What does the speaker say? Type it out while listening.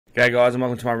G'day guys, and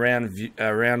welcome to my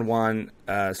round one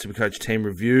Supercoach team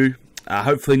review.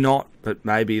 Hopefully not, but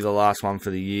maybe the last one for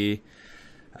the year.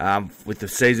 With the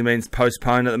season being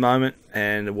postponed at the moment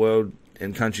and the world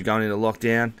and country going into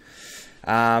lockdown.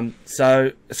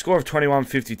 So a score of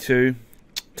 21.52,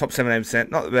 top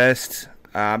 17%, not the best,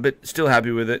 but still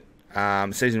happy with it.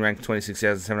 Season ranked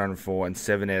 26,704 and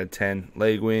 7 out of 10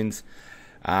 league wins.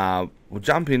 We'll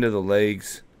jump into the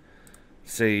leagues,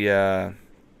 see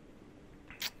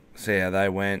how they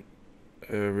went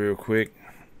real quick.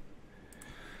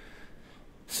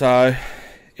 So,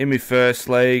 in my first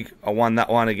league, I won that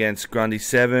one against Grundy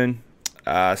 7.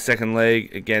 Second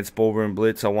league against Bulber and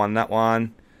Blitz, I won that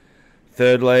one.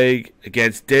 Third league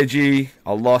against Deji,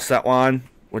 I lost that one.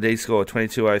 What did he score?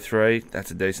 22.03. That's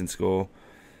a decent score.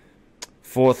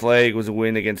 Fourth league was a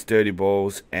win against Dirty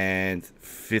Balls, and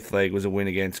fifth league was a win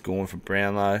against Gorn from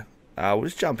Brownlow. We'll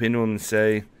just jump into them and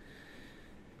see.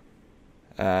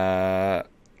 So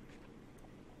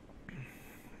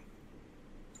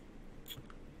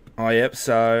I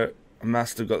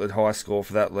must have got the high score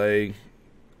for that league.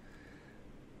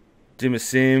 Dimmer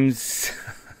Sims,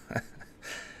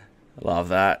 love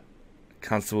that.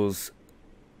 Constables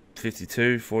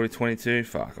 52, 40, 22.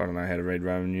 Fuck, I don't know how to read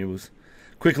Roman numerals.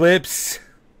 Quick Lips,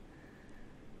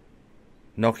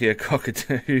 Nokia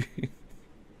Cockatoo.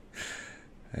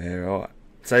 Yeah, right.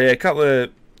 So yeah, a couple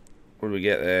of, what do we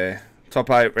get there? Top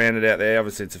 8 rounded out there.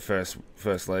 Obviously, it's the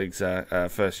first league, so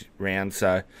first round.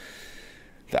 So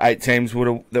the 8 teams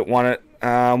that won it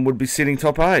would be sitting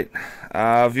top 8.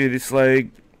 View this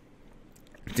league.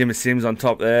 Dimmer Sims on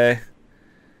top there.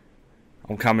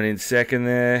 I'm coming in second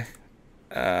there.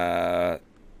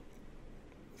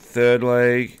 Third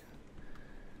league.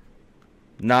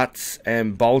 Nuts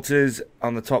and Bolters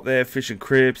on the top there. Fish and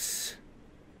Crips.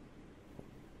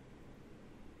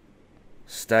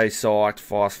 Stay Psyched,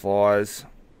 Fast Flyers.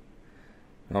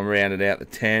 I'm rounded out to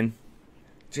 10.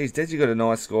 Jeez, Deji got a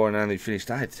nice score and only finished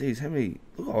 8. Jeez, how many?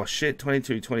 Oh shit,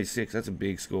 22-26. That's a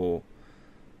big score.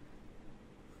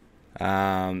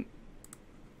 And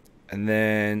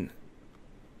then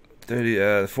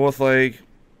the fourth league,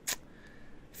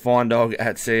 Fine Dog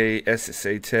at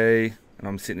SCT, and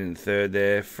I'm sitting in the third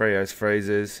there. Frio's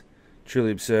Freezers,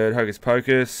 Truly Absurd, Hocus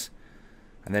Pocus,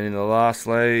 and then in the last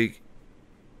league,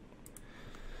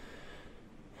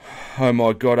 Oh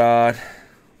My Goddard,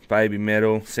 Baby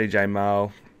Metal, CJ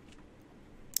Mole,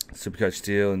 Supercoach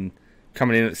Steel, and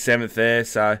coming in at 7th there.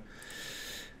 So,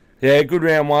 yeah, good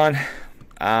round one.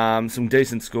 Some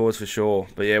decent scores for sure.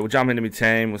 But, yeah, we'll jump into my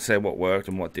team. We'll see what worked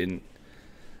and what didn't.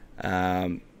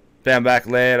 Bound back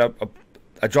Laird.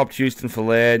 I dropped Houston for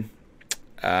Laird.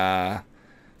 I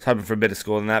was hoping for a better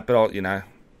score than that. But,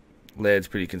 Laird's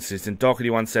pretty consistent. Doherty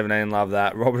 117, love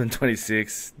that. Robertson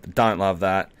 26, don't love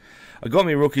that. I got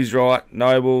my rookies right.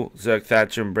 Noble, Zerk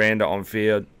Thatcher, and Brander on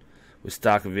field with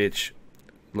Starkovic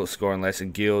scoring less,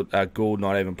 and Gould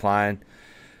not even playing.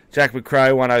 Jack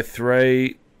McRae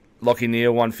 103, Lockie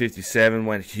Neal 157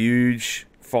 went huge.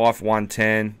 Fife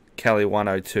 110, Kelly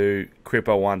 102,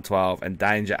 Cripper 112, and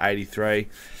Danger 83.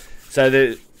 So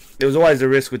there was always a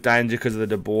risk with Danger because of the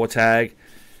De Boer tag.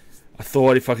 I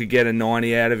thought if I could get a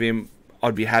 90 out of him,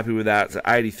 I'd be happy with that. So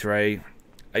 83.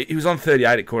 He was on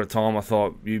 38 at quarter time. I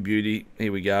thought, you beauty,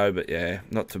 here we go. But yeah,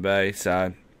 not to be.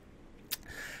 So,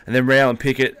 and then Rail 80,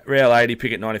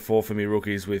 Pickett 94 for me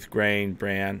rookies with Green,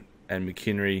 Brown, and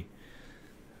McKinley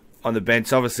on the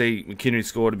bench. Obviously, McKinley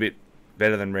scored a bit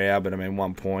better than Rail, but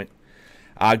 1 point.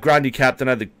 Grundy captain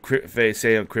had the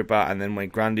VC on Cripper, and then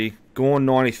went Grundy. Gorn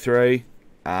 93.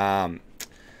 Yeah,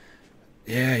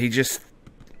 he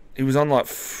was on like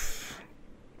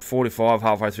 45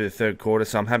 halfway through the third quarter,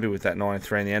 so I'm happy with that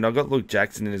 93 in the end. I got Luke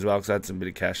Jackson in as well because I had some bit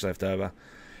of cash left over.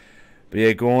 But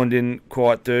yeah, Gorn didn't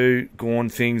quite do Gorn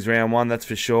things round one, that's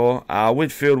for sure.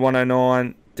 Whitfield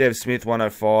 109, Dev Smith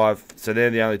 105. So they're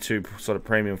the only two sort of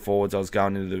premium forwards I was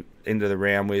going into the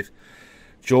round with.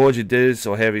 Georgia Diz,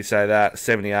 or however you say that,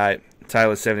 78.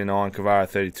 Taylor 79, Kavara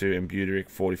 32, and Buterick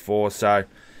 44. So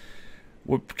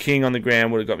King on the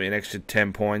ground would have got me an extra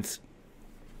 10 points.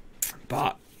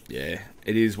 But yeah,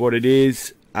 it is what it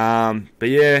is. But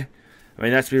yeah,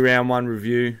 that's my round one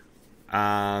review.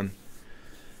 To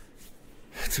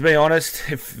be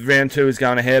honest, if round 2 is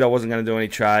going ahead, I wasn't going to do any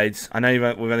trades. I know we've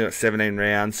only got 17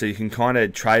 rounds, so you can kind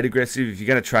of trade aggressive. If you're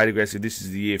going to trade aggressive, this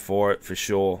is the year for it, for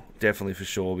sure. Definitely for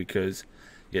sure, because,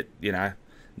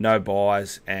 no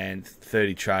buys and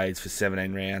 30 trades for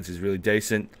 17 rounds is really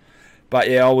decent. But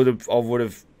yeah, I would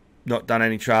have not done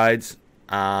any trades.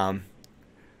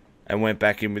 And went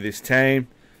back in with this team.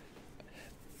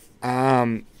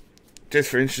 Just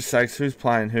for interest sakes, who's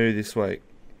playing who this week?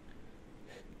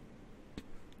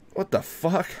 What the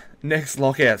fuck? Next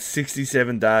lockout,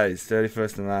 67 days,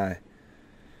 31st of May.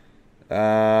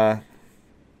 I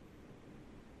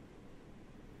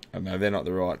don't know, they're not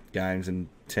the right games and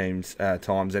teams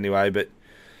times anyway, but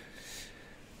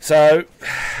so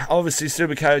obviously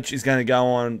Supercoach is going to go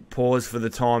on pause for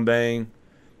the time being.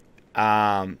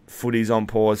 Footy's on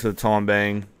pause for the time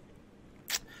being.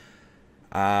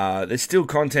 There's still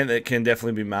content that can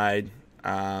definitely be made.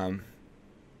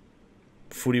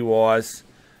 Footy wise,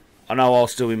 I know I'll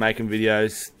still be making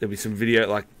videos. There'll be some video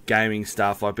like gaming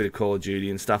stuff, like a bit of Call of Duty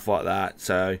and stuff like that.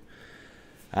 So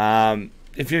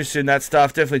if you're interested in that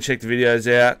stuff, definitely check the videos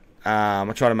out.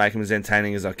 I try to make them as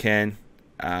entertaining as I can.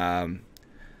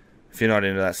 If you're not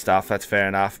into that stuff, that's fair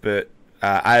enough. But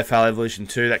AFL Evolution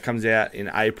 2, that comes out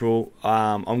in April.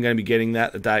 I'm going to be getting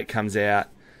that the day it comes out.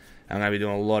 I'm going to be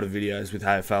doing a lot of videos with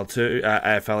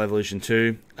AFL Evolution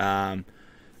 2.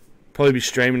 Probably be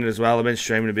streaming it as well. I've been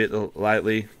streaming a bit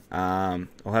lately. I'll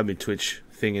have my Twitch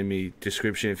thing in my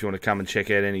description if you want to come and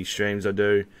check out any streams I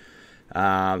do.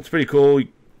 It's pretty cool.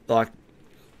 Like,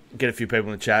 get a few people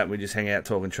in the chat. We just hang out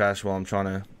talking trash while I'm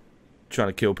trying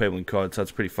to kill people in COD. So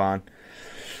it's pretty fun.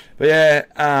 But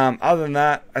yeah, other than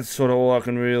that, that's sort of all I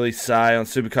can really say on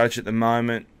Supercoach at the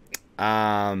moment.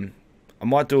 I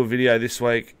might do a video this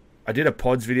week. I did a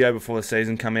pods video before the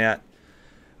season come out.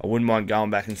 I wouldn't mind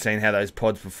going back and seeing how those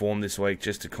pods performed this week,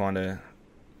 just to kind of...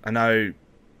 I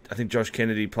think Josh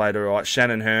Kennedy played alright.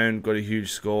 Shannon Hearn got a huge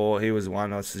score. He was the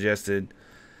one I suggested.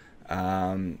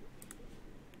 How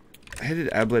did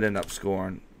Ablett end up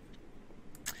scoring?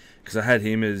 Because I had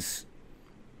him as...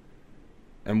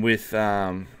 And with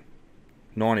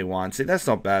 91. See, that's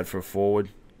not bad for a forward.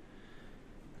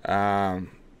 And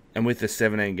with the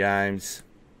 17 games,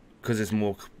 because there's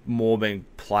more being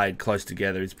played close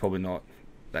together, it's probably not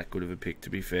that good of a pick, to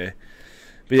be fair.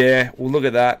 But yeah, we'll look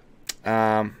at that.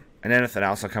 And anything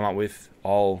else I come up with,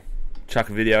 I'll chuck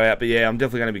a video out. But yeah, I'm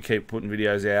definitely going to keep putting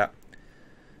videos out.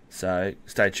 So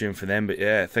stay tuned for them. But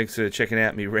yeah, thanks for checking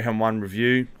out my round 1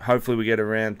 review. Hopefully we get a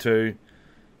round 2.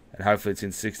 And hopefully it's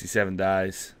in 67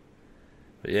 days.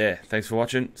 But yeah, thanks for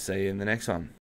watching. See you in the next one.